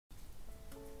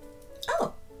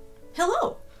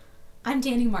Hello, I'm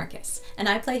Dani Marcus, and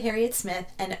I play Harriet Smith,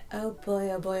 and oh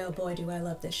boy, do I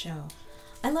love this show.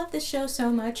 I love this show so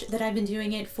much that I've been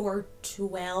doing it for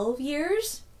 12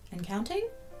 years, and counting.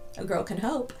 A girl can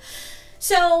hope.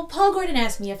 So Paul Gordon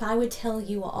asked me if I would tell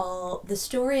you all the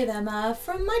story of Emma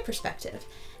from my perspective.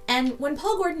 And when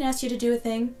Paul Gordon asks you to do a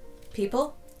thing,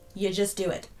 people, you just do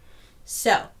it.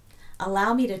 So,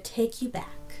 allow me to take you back.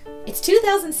 It's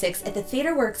 2006 at the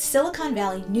TheaterWorks Silicon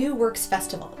Valley New Works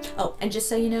Festival. Oh, and just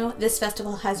so you know, this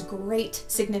festival has great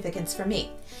significance for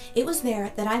me. It was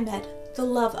there that I met the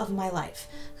love of my life,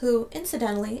 who,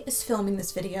 incidentally, is filming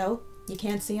this video. You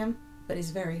can't see him, but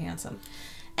he's very handsome.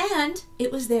 And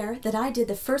it was there that I did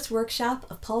the first workshop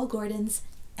of Paul Gordon's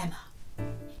Emma.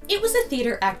 It was a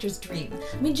theater actor's dream.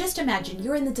 I mean, just imagine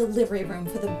you're in the delivery room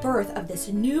for the birth of this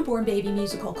newborn baby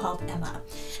musical called Emma.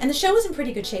 And the show was in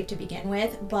pretty good shape to begin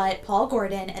with, but Paul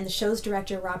Gordon and the show's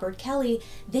director, Robert Kelly,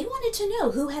 they wanted to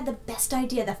know who had the best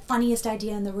idea, the funniest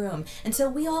idea in the room. And so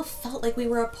we all felt like we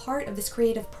were a part of this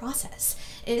creative process.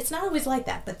 It's not always like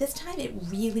that, but this time it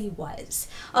really was.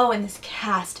 Oh, and this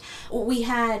cast. We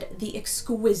had the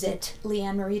exquisite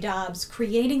Leanne Marie Dobbs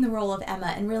creating the role of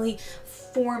Emma and really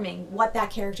forming what that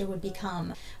character would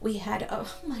become. We had,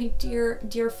 oh, my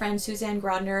dear friend Suzanne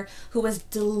Grodner, who was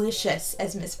delicious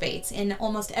as Miss Bates in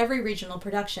almost every regional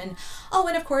production. Oh,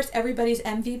 and of course everybody's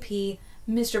MVP,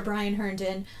 Mr. Brian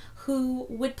Herndon, who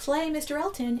would play Mr.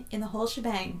 Elton in the whole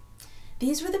shebang.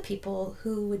 These were the people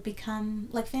who would become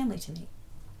like family to me.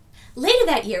 Later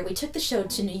that year, we took the show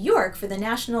to New York for the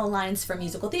National Alliance for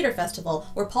Musical Theater Festival,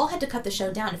 where Paul had to cut the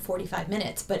show down to 45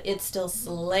 minutes, but it still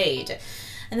slayed.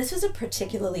 And this was a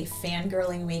particularly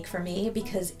fangirling week for me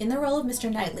because in the role of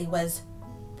Mr. Knightley was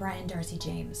Brian Darcy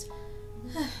James.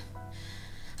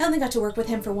 I only got to work with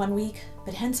him for 1 week,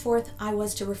 but henceforth I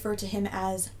was to refer to him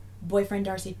as Boyfriend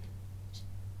Darcy...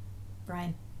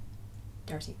 Brian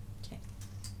Darcy James.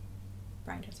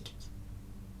 Brian Darcy James.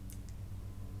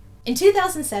 In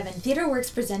 2007,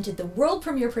 TheaterWorks presented the world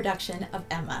premiere production of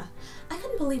Emma. I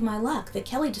couldn't believe my luck that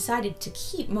Kelly decided to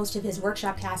keep most of his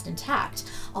workshop cast intact,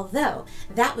 although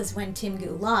that was when Tim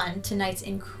Gulan, tonight's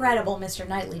incredible Mr.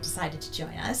 Knightley, decided to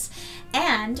join us.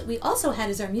 And we also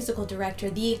had as our musical director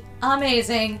the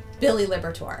amazing Billy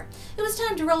Libertor. It was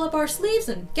time to roll up our sleeves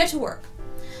and get to work.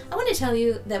 I want to tell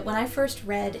you that when I first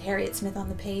read Harriet Smith on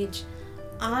the page,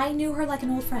 I knew her like an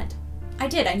old friend. I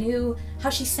did. I knew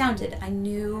how she sounded. I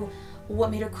knew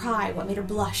what made her cry, what made her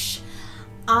blush.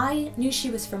 I knew she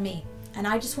was for me, and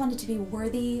I just wanted to be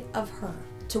worthy of her,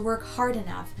 to work hard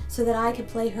enough so that I could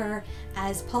play her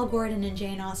as Paul Gordon and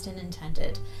Jane Austen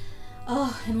intended.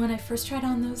 Oh, and when I first tried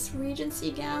on those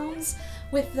Regency gowns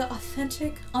with the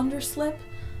authentic underslip,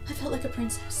 I felt like a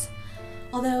princess.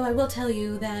 Although I will tell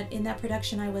you that in that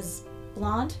production I was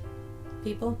blonde.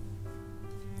 People,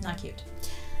 not cute.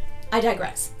 I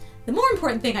digress. The more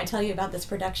important thing I tell you about this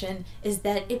production is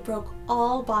that it broke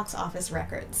all box office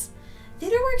records.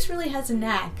 TheaterWorks really has a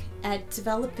knack at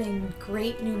developing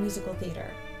great new musical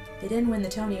theater. They didn't win the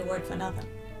Tony Award for nothing.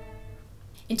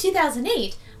 In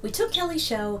 2008, we took Kelly's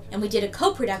show and we did a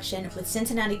co-production with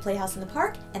Cincinnati Playhouse in the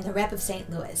Park and the Rep of St.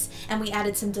 Louis, and we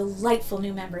added some delightful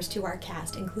new members to our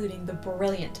cast, including the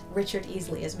brilliant Richard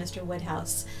Easley as Mr.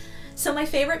 Woodhouse. So my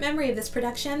favorite memory of this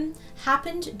production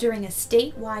happened during a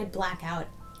statewide blackout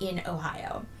in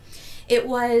Ohio. It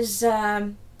was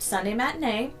Sunday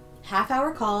matinee,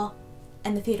 half-hour call,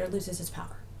 and the theater loses its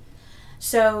power.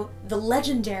 So the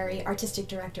legendary artistic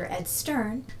director Ed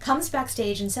Stern comes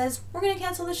backstage and says, "We're going to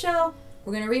cancel the show,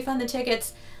 we're going to refund the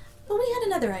tickets," but we had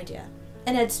another idea.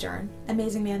 And Ed Stern,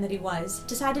 amazing man that he was,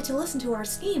 decided to listen to our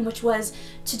scheme, which was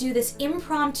to do this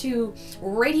impromptu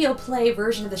radio play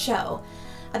version of the show.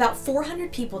 About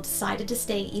 400 people decided to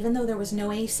stay even though there was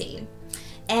no AC.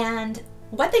 And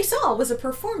what they saw was a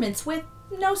performance with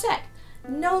no set,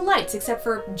 no lights except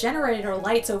for generator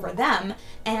lights over them,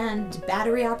 and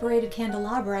battery-operated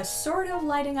candelabra sort of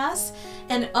lighting us,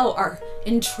 and oh, our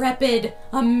intrepid,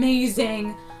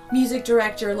 amazing music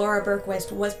director Laura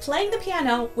Berquist was playing the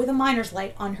piano with a miner's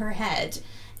light on her head,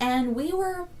 and we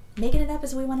were making it up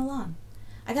as we went along.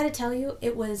 I gotta tell you,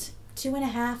 it was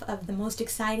 2.5 of the most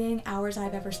exciting hours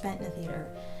I've ever spent in a theater.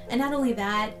 And not only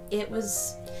that, it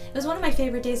was one of my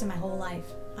favorite days of my whole life.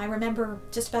 I remember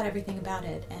just about everything about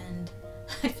it, and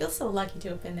I feel so lucky to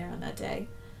have been there on that day.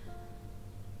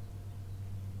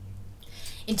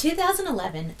 In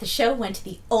 2011, the show went to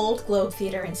the Old Globe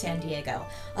Theater in San Diego.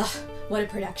 Ugh, what a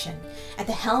production. At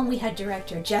the helm we had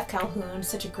director Jeff Calhoun,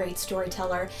 such a great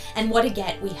storyteller, and what a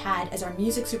get we had as our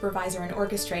music supervisor and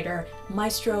orchestrator,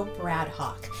 Maestro Brad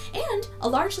Hawk. And a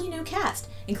largely new cast,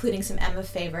 including some Emma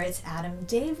favorites, Adam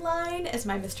Daveline as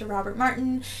my Mr. Robert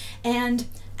Martin, and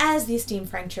as the esteemed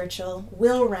Frank Churchill,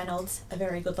 Will Reynolds, a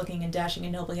very good-looking and dashing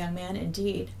and noble young man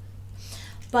indeed.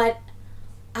 But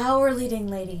our leading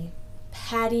lady,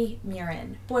 Patty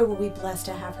Murin. Boy, were we blessed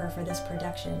to have her for this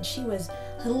production. She was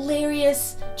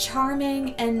hilarious,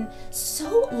 charming, and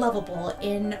so lovable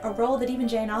in a role that even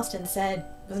Jane Austen said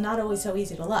was not always so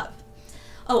easy to love.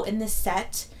 Oh, and this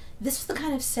was the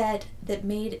kind of set that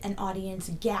made an audience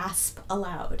gasp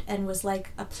aloud and was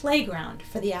like a playground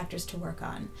for the actors to work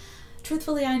on.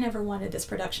 Truthfully, I never wanted this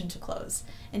production to close.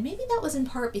 And maybe that was in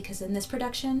part because in this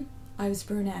production, I was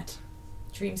brunette.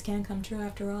 Dreams can come true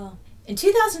after all. In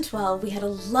 2012, we had a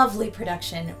lovely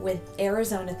production with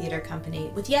Arizona Theater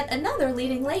Company with yet another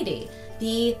leading lady,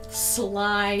 the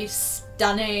sly,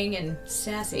 stunning, and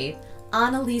sassy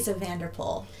Annalisa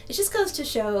Vanderpool. It just goes to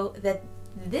show that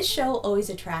this show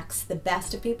always attracts the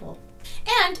best of people.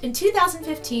 And in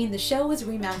 2015, the show was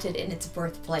remounted in its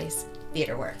birthplace,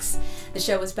 TheaterWorks. The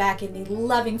show was back in the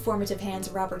loving, formative hands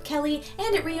of Robert Kelly,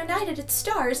 and it reunited its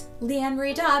stars, Leanne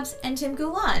Marie Dobbs and Tim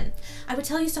Gulan. I would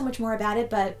tell you so much more about it,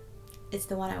 but it's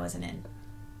the one I wasn't in.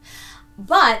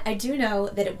 But I do know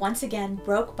that it once again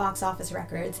broke box office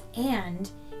records, and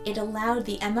it allowed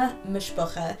the Emma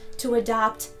Mishpucha to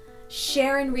adopt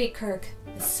Sharon Reed Kirk,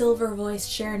 the silver-voiced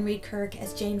Sharon Reed Kirk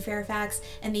as Jane Fairfax,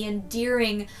 and the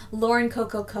endearing Lauren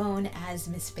Coco Cohn as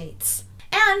Miss Bates.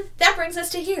 And that brings us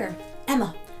to here,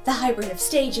 Emma, the hybrid of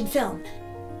stage and film.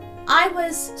 I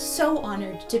was so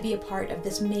honored to be a part of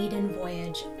this maiden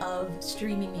voyage of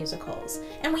streaming musicals.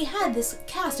 And we had this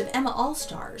cast of Emma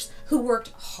All-Stars who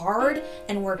worked hard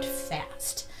and worked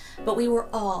fast. But we were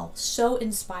all so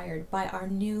inspired by our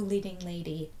new leading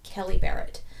lady, Kelly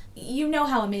Barrett. You know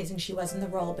how amazing she was in the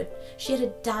role, but she had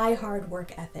a die-hard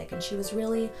work ethic, and she was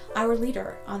really our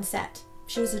leader on set.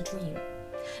 She was a dream.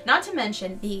 Not to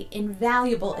mention the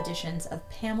invaluable additions of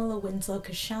Pamela Winslow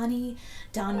Kashani,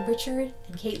 Don Richard,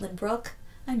 and Caitlin Brooke.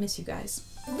 I miss you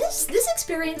guys. This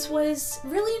experience was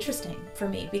really interesting for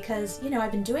me because, you know,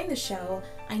 I've been doing the show,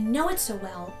 I know it so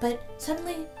well, but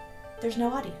suddenly there's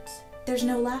no audience. There's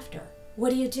no laughter.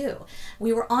 What do?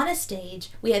 We were on a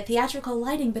stage, we had theatrical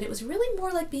lighting, but it was really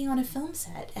more like being on a film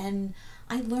set, and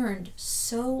I learned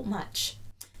so much.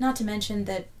 Not to mention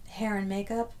that hair and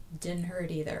makeup didn't hurt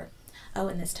either. Oh,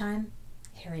 and this time,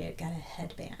 Harriet got a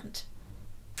headband.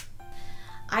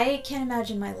 I can't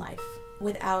imagine my life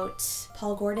without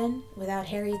Paul Gordon, without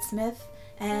Harriet Smith,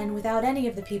 and without any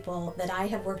of the people that I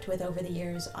have worked with over the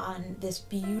years on this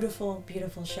beautiful,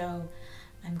 beautiful show.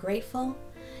 I'm grateful.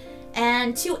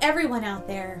 And to everyone out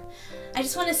there, I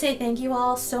just want to say thank you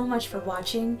all so much for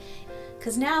watching,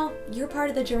 because now you're part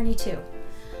of the journey too.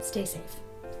 Stay safe.